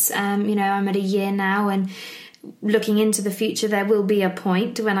 instance, I'm at a year now, and looking into the future, there will be a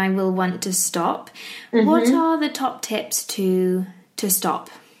point when I will want to stop. Mm-hmm. What are the top tips to stop?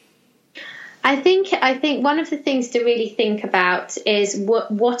 I think one of the things to really think about is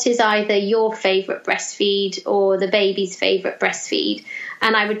what is either your favourite breastfeed or the baby's favourite breastfeed,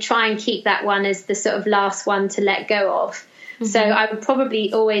 and I would try and keep that one as the sort of last one to let go of. Mm-hmm. So I would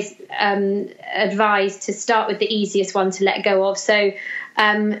probably always advise to start with the easiest one to let go of. So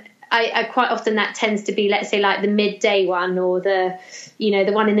I quite often that tends to be, let's say, like the midday one, or the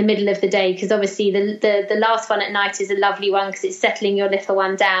one in the middle of the day, because obviously the last one at night is a lovely one because it's settling your little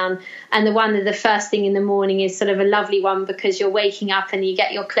one down, and the one of the first thing in the morning is sort of a lovely one because you're waking up and you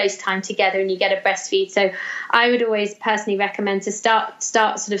get your close time together and you get a breastfeed. So I would always personally recommend to start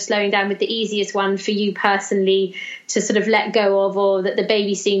sort of slowing down with the easiest one for you personally to sort of let go of, or that the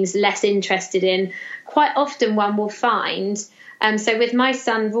baby seems less interested in. Quite often one will find. So with my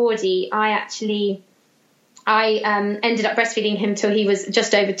son Rordy, I actually I ended up breastfeeding him till he was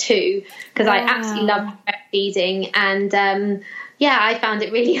just over 2 because I absolutely loved breastfeeding, and I found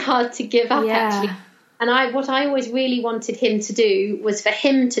it really hard to give up actually. And what I always really wanted him to do was for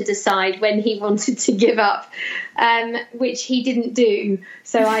him to decide when he wanted to give up, which he didn't do.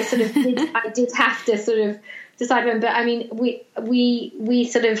 So I sort of I did have to sort of decide when. But I mean, we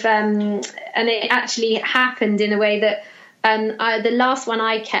sort of and it actually happened in a way that. The last one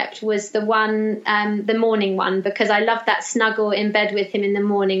I kept was the one, the morning one, because I loved that snuggle in bed with him in the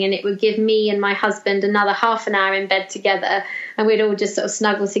morning, and it would give me and my husband another half an hour in bed together, and we'd all just sort of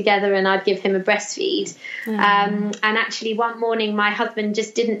snuggle together, and I'd give him a breastfeed. And actually one morning my husband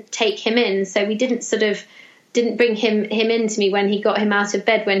just didn't take him in, so we didn't bring him in to me when he got him out of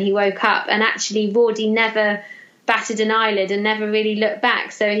bed when he woke up, and actually Wardy never batted an eyelid and never really looked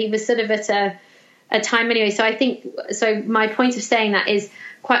back, so he was sort of at a time anyway. So I think, so my point of saying that is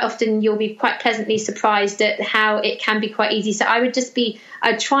quite often you'll be quite pleasantly surprised at how it can be quite easy. So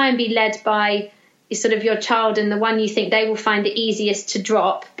I'd try and be led by sort of your child and the one you think they will find it easiest to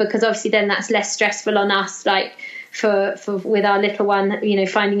drop, because obviously then that's less stressful on us, like for with our little one, you know,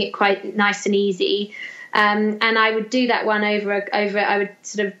 finding it quite nice and easy. And I would do that one over, I would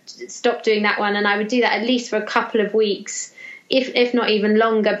sort of stop doing that one, and I would do that at least for a couple of weeks, if not even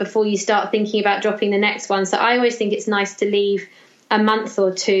longer, before you start thinking about dropping the next one. So I always think it's nice to leave a month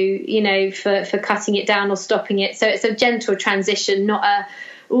or 2, you know, for cutting it down or stopping it. So it's a gentle transition, not a,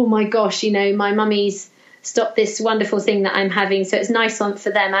 oh my gosh, you know, my mummy's stopped this wonderful thing that I'm having. So it's nice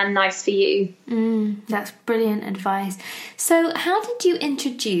for them and nice for you. That's brilliant advice. So how did you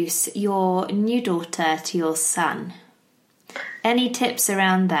introduce your new daughter to your son? Any tips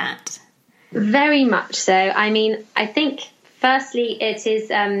around that? Very much so. I mean, I think firstly, it is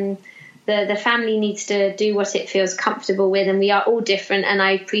the family needs to do what it feels comfortable with, and we are all different, and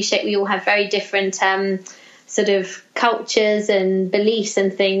I appreciate we all have very different sort of cultures and beliefs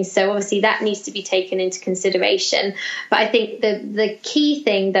and things, so obviously that needs to be taken into consideration. But I think the key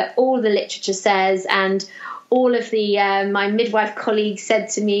thing that all the literature says, and all of the my midwife colleagues said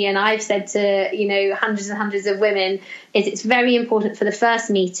to me, and I've said to, you know, hundreds and hundreds of women, is it's very important for the first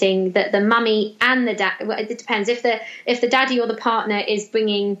meeting that the mummy and the dad, well, it depends, if the daddy or the partner is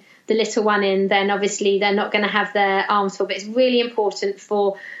bringing the little one in, then obviously they're not going to have their arms full, but it's really important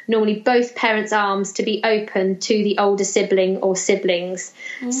for normally both parents' arms to be open to the older sibling or siblings.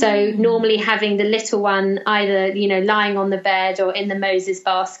 So normally having the little one either, you know, lying on the bed or in the Moses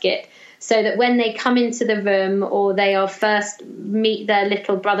basket, so that when they come into the room or they are first meet their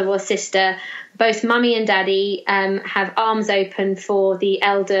little brother or sister, both mummy and daddy have arms open for the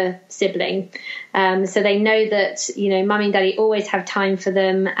elder sibling. So they know that, you know, mummy and daddy always have time for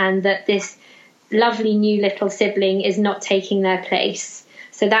them, and that this lovely new little sibling is not taking their place.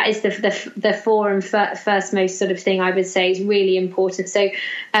 So that is the first most sort of thing I would say is really important. So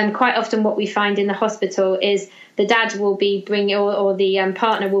quite often what we find in the hospital is the dad will be bringing, or the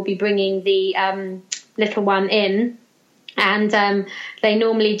partner will be bringing the little one in, and they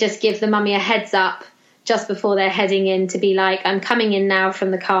normally just give the mummy a heads up just before they're heading in to be like, I'm coming in now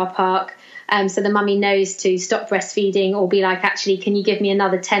from the car park. So the mummy knows to stop breastfeeding, or be like, actually, can you give me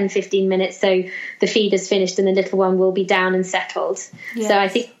another 10-15 minutes so the feed is finished and the little one will be down and settled. Yes. So I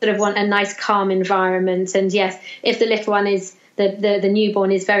think you sort of want a nice calm environment. And yes, if the little one is, the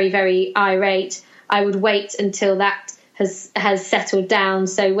newborn is very, very irate, I would wait until that has settled down.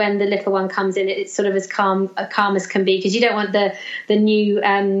 So when the little one comes in, it's sort of as calm as can be, because you don't want the new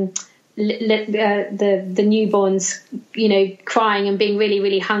the newborns, you know, crying and being really,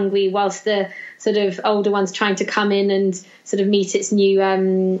 really hungry, whilst the sort of older one's trying to come in and sort of meet its new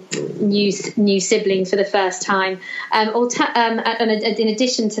sibling for the first time. In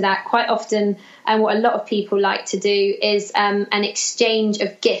addition to that, quite often, what a lot of people like to do is an exchange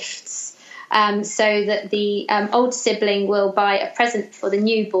of gifts. So that the older sibling will buy a present for the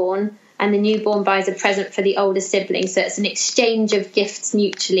newborn, and the newborn buys a present for the older sibling. So it's an exchange of gifts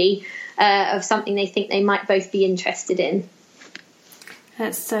mutually, of something they think they might both be interested in.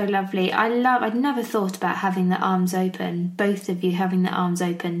 That's so lovely. I'd never thought about having the arms open, both of you having the arms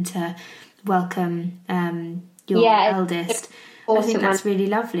open to welcome your eldest. Awesome. I think that's really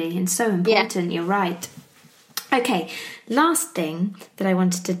lovely and so important. You're right. Okay, last thing that I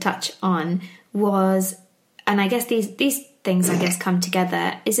wanted to touch on was, and I guess these things I guess come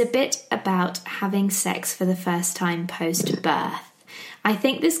together, is a bit about having sex for the first time post-birth. I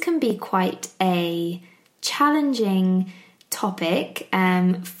think this can be quite a challenging topic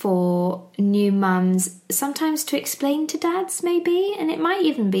for new mums sometimes to explain to dads, maybe, and it might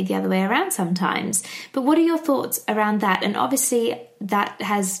even be the other way around sometimes. But what are your thoughts around that? And obviously that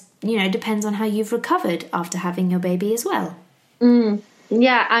has, depends on how you've recovered after having your baby as well.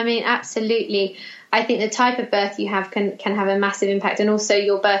 Yeah, I mean, absolutely. I think the type of birth you have can have a massive impact, and also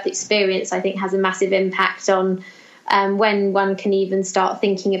your birth experience, I think, has a massive impact on when one can even start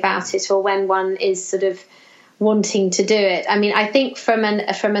thinking about it, or when one is sort of wanting to do it. I mean, I think from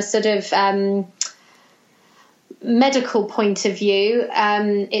a sort of medical point of view,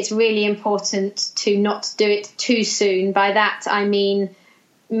 it's really important to not do it too soon. By that, I mean,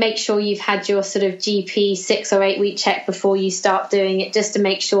 make sure you've had your sort of GP 6 or 8 week check before you start doing it, just to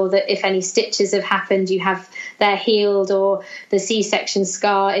make sure that if any stitches have happened, they're healed, or the C-section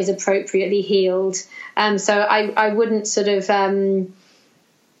scar is appropriately healed. So I wouldn't sort of, I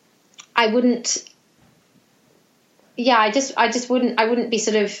wouldn't be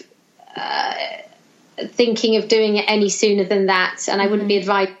sort of thinking of doing it any sooner than that, and I wouldn't be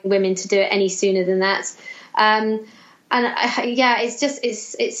advising women to do it any sooner than that.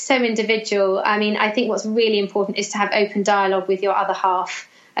 It's so individual. I mean, I think what's really important is to have open dialogue with your other half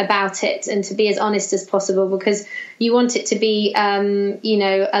about it, and to be as honest as possible, because you want it to be,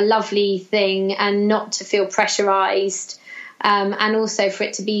 a lovely thing, and not to feel pressurized, and also for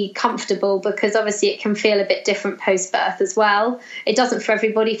it to be comfortable, because obviously it can feel a bit different post-birth as well. It doesn't for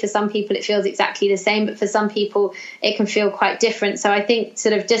everybody. For some people it feels exactly the same, but for some people it can feel quite different. So I think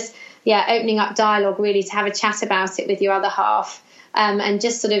sort of just opening up dialogue, really, to have a chat about it with your other half, and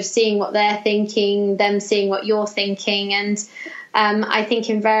just sort of seeing what they're thinking, them seeing what you're thinking. And I think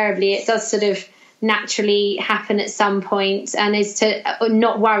invariably it does sort of naturally happen at some point, and is to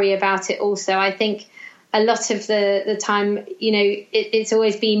not worry about it also. I think a lot of the time, it's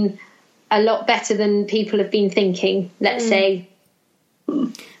always been a lot better than people have been thinking, let's say.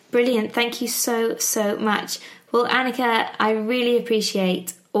 Brilliant. Thank you so, so much. Well, Annika, I really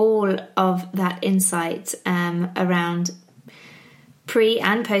appreciate all of that insight around pre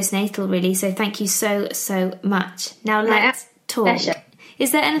and postnatal, really. So thank you so, so much. Now let's talk. Pleasure.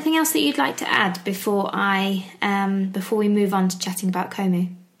 Is there anything else that you'd like to add before we move on to chatting about Komu?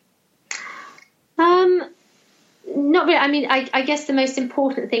 Not really. I mean, I guess the most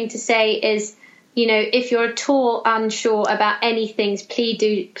important thing to say is, if you're at all unsure about anything,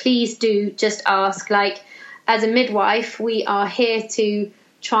 please do just ask. Like, as a midwife, we are here to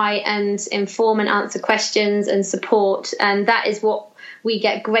try and inform and answer questions and support, and that is what we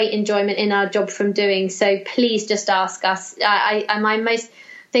get great enjoyment in our job from doing. So please just ask us. My most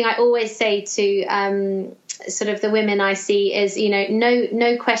thing I always say to sort of the women I see is,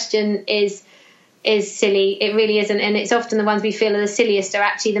 no question is silly. It really isn't, and it's often the ones we feel are the silliest are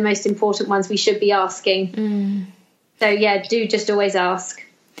actually the most important ones we should be asking. So do just always ask.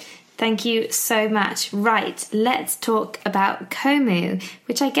 Thank you so much. Right, let's talk about Komu,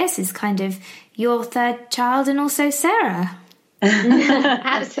 which I guess is kind of your third child, and also Sarah.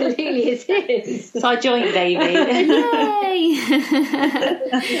 Absolutely, it is. It's our joint baby. Yay!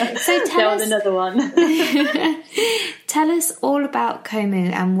 So tell us another one. Tell us all about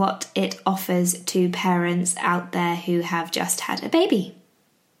Komu and what it offers to parents out there who have just had a baby.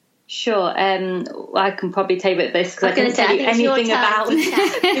 Sure. I can probably tell you about this because I can't tell you anything about it.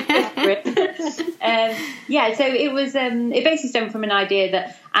 So it was. It basically stemmed from an idea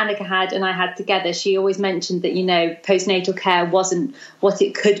that Annika had and I had together. She always mentioned that postnatal care wasn't what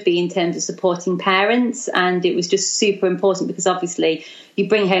it could be in terms of supporting parents, and it was just super important because obviously you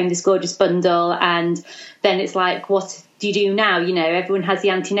bring home this gorgeous bundle, and then it's like, what do you do now? Everyone has the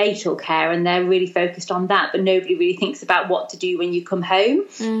antenatal care and they're really focused on that, but nobody really thinks about what to do when you come home.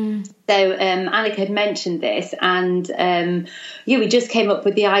 So Annika had mentioned this, and we just came up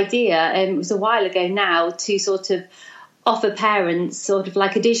with the idea, it was a while ago now, to sort of offer parents sort of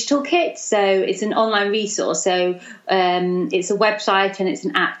like a digital kit. So it's an online resource. So it's a website and it's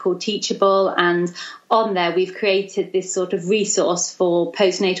an app called Teachable, and on there we've created this sort of resource for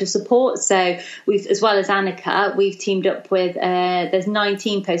postnatal support. So we've, as well as Annika, we've teamed up with there's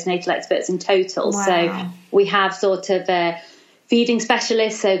 19 postnatal experts in total. Wow. So we have sort of feeding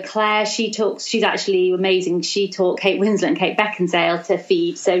specialists. So Claire, she's actually amazing. She taught Kate Winslet and Kate Beckinsale to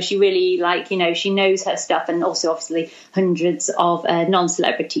feed. So she really she knows her stuff, and also obviously hundreds of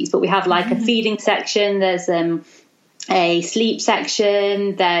non-celebrities. But we have a feeding section. There's a sleep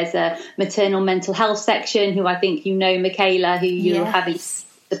section. There's a maternal mental health section, who I think Michaela, who you'll have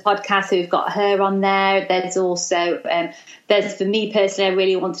the podcast, so we've got her on there. There's also, for me personally, I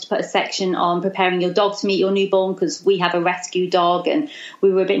really wanted to put a section on preparing your dog to meet your newborn, because we have a rescue dog and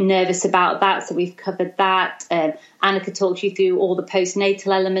we were a bit nervous about that, so we've covered that. Annika talks you through all the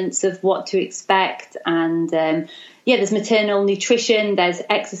postnatal elements of what to expect, and there's maternal nutrition, there's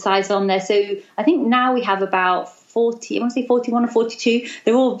exercise on there. So I think now we have about 40, I want to say 41 or 42.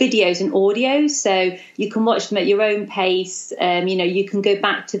 They're all videos and audios, so you can watch them at your own pace. You can go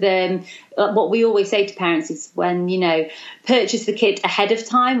back to them. What we always say to parents is, when, purchase the kit ahead of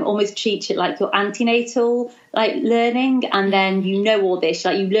time, almost treat it like your antenatal learning, and then all this,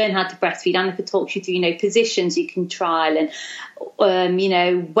 you learn how to breastfeed. Annika talks you through positions you can trial, and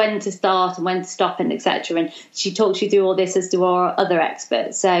when to start and when to stop, and etc. And she talks you through all this, as do our other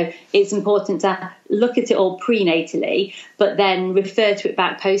experts. So it's important to look at it all prenatally, but then refer to it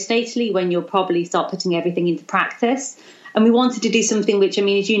back postnatally when you'll probably start putting everything into practice. And we wanted to do something which,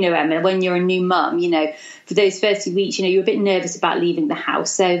 as you know, Emma, when you're a new mum, for those first few weeks, you're a bit nervous about leaving the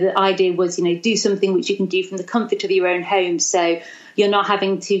house. So the idea was, do something which you can do from the comfort of your own home. So you're not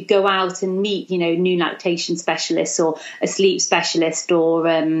having to go out and meet, new lactation specialists or a sleep specialist, or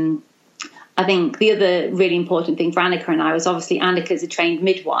I think the other really important thing for Annika and I was, obviously Annika's a trained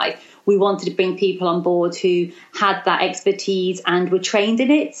midwife. We wanted to bring people on board who had that expertise and were trained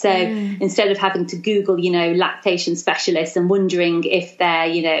in it. So instead of having to Google, lactation specialists and wondering if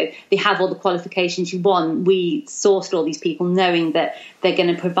they have all the qualifications you want, we sourced all these people knowing that they're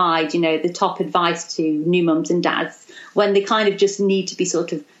going to provide, the top advice to new mums and dads when they kind of just need to be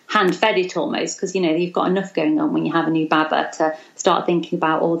sort of hand-fed it almost, because, you've got enough going on when you have a new baba to start thinking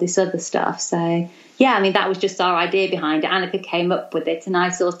about all this other stuff. So, that was just our idea behind it. Annika came up with it, and I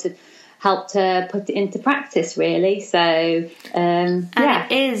sort of helped her put it into practice, really. So, and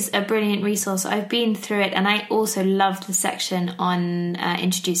it is a brilliant resource. I've been through it, and I also loved the section on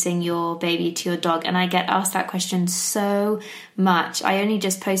introducing your baby to your dog, and I get asked that question so much. I only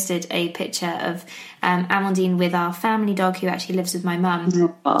just posted a picture of Amandine with our family dog, who actually lives with my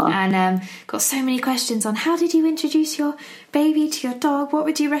mum, and got so many questions on how did you introduce your baby to your dog, what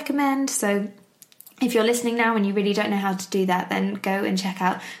would you recommend? So if you're listening now and you really don't know how to do that, then go and check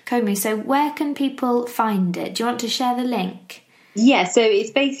out Komu. So where can people find it? Do you want to share the link? Yeah, so it's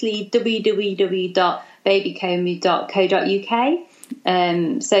basically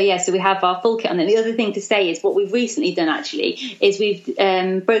www.babykomu.co.uk. So we have our full kit on there. The other thing to say is what we've recently done actually is we've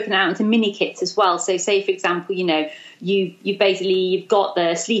broken out into mini kits as well. So say, for example, you've got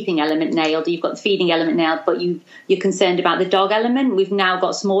the sleeping element nailed, or you've got the feeding element nailed, but you're concerned about the dog element. We've now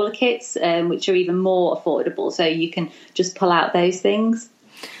got smaller kits which are even more affordable, so you can just pull out those things.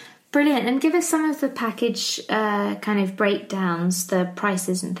 Brilliant. And give us some of the package kind of breakdowns, the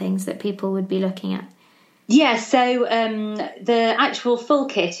prices and things that people would be looking at. Yeah, so the actual full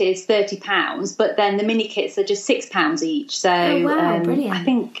kit is £30, but then the mini kits are just £6 each. So brilliant. I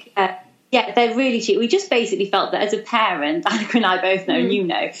think, they're really cheap. We just basically felt that as a parent, Annika and I both know,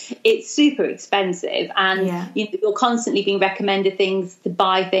 and it's super expensive, and you're constantly being recommended things to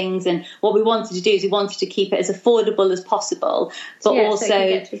buy things. And what we wanted to do is we wanted to keep it as affordable as possible, but also so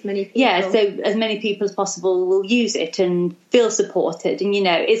get to as many people. so as many people as possible will use it and feel supported. And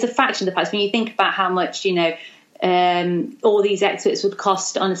it's a fraction of the price when you think about how much all these experts would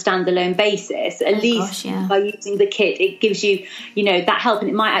cost on a standalone basis. At least by using the kit, it gives you that help, and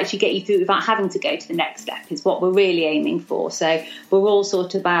it might actually get you through without having to go to the next step, is what we're really aiming for. So we're all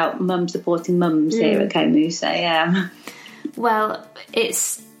sort of about mum supporting mums here at Komu. So well, it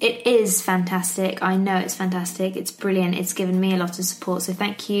is fantastic. I know it's fantastic. It's brilliant. It's given me a lot of support, so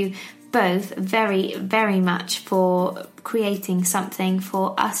thank you both very, very much for creating something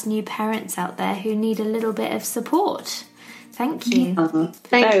for us new parents out there who need a little bit of support. Thank you.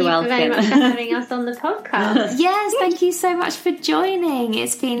 Thank you very much for having us on the podcast. Yes, thank you so much for joining.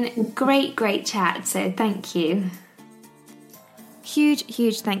 It's been great chat, so thank you.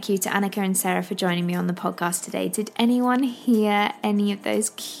 Huge thank you to Annika and Sarah for joining me on the podcast today. Did anyone hear any of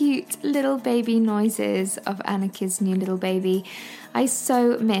those cute little baby noises of Annika's new little baby? I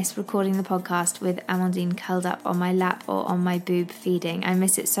so miss recording the podcast with Amandine curled up on my lap or on my boob feeding. I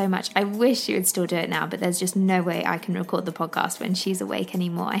miss it so much. I wish she would still do it now, but there's just no way I can record the podcast when she's awake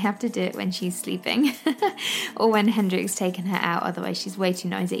anymore. I have to do it when she's sleeping or when Hendrik's taken her out, otherwise she's way too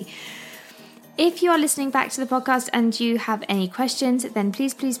noisy. If you are listening back to the podcast and you have any questions, then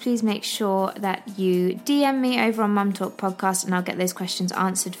please make sure that you DM me over on Mum Talk Podcast, and I'll get those questions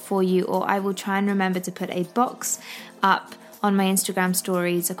answered for you, or I will try and remember to put a box up on my Instagram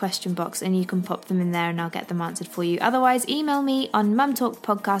stories a question box, and you can pop them in there and I'll get them answered for you. Otherwise, email me on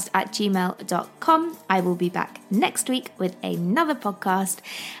mumtalkpodcast@gmail.com. I will be back next week with another podcast.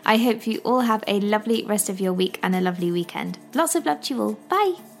 I hope you all have a lovely rest of your week and a lovely weekend. Lots of love to you all.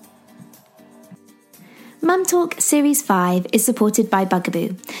 Bye. Mum Talk Series 5 is supported by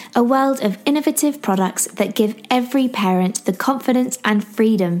Bugaboo, a world of innovative products that give every parent the confidence and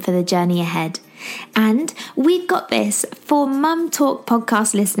freedom for the journey ahead. And we've got this for Mum Talk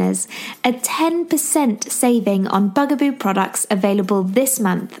podcast listeners, a 10% saving on Bugaboo products available this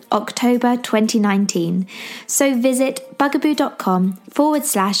month, October 2019. So visit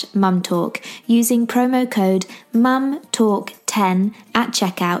bugaboo.com/mumtalk using promo code MUMTALK10 at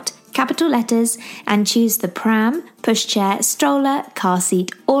checkout, capital letters, and choose the pram, pushchair, stroller, car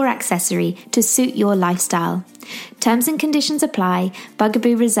seat, or accessory to suit your lifestyle. Terms and conditions apply.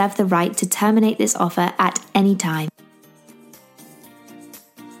 Bugaboo reserve the right to terminate this offer at any time.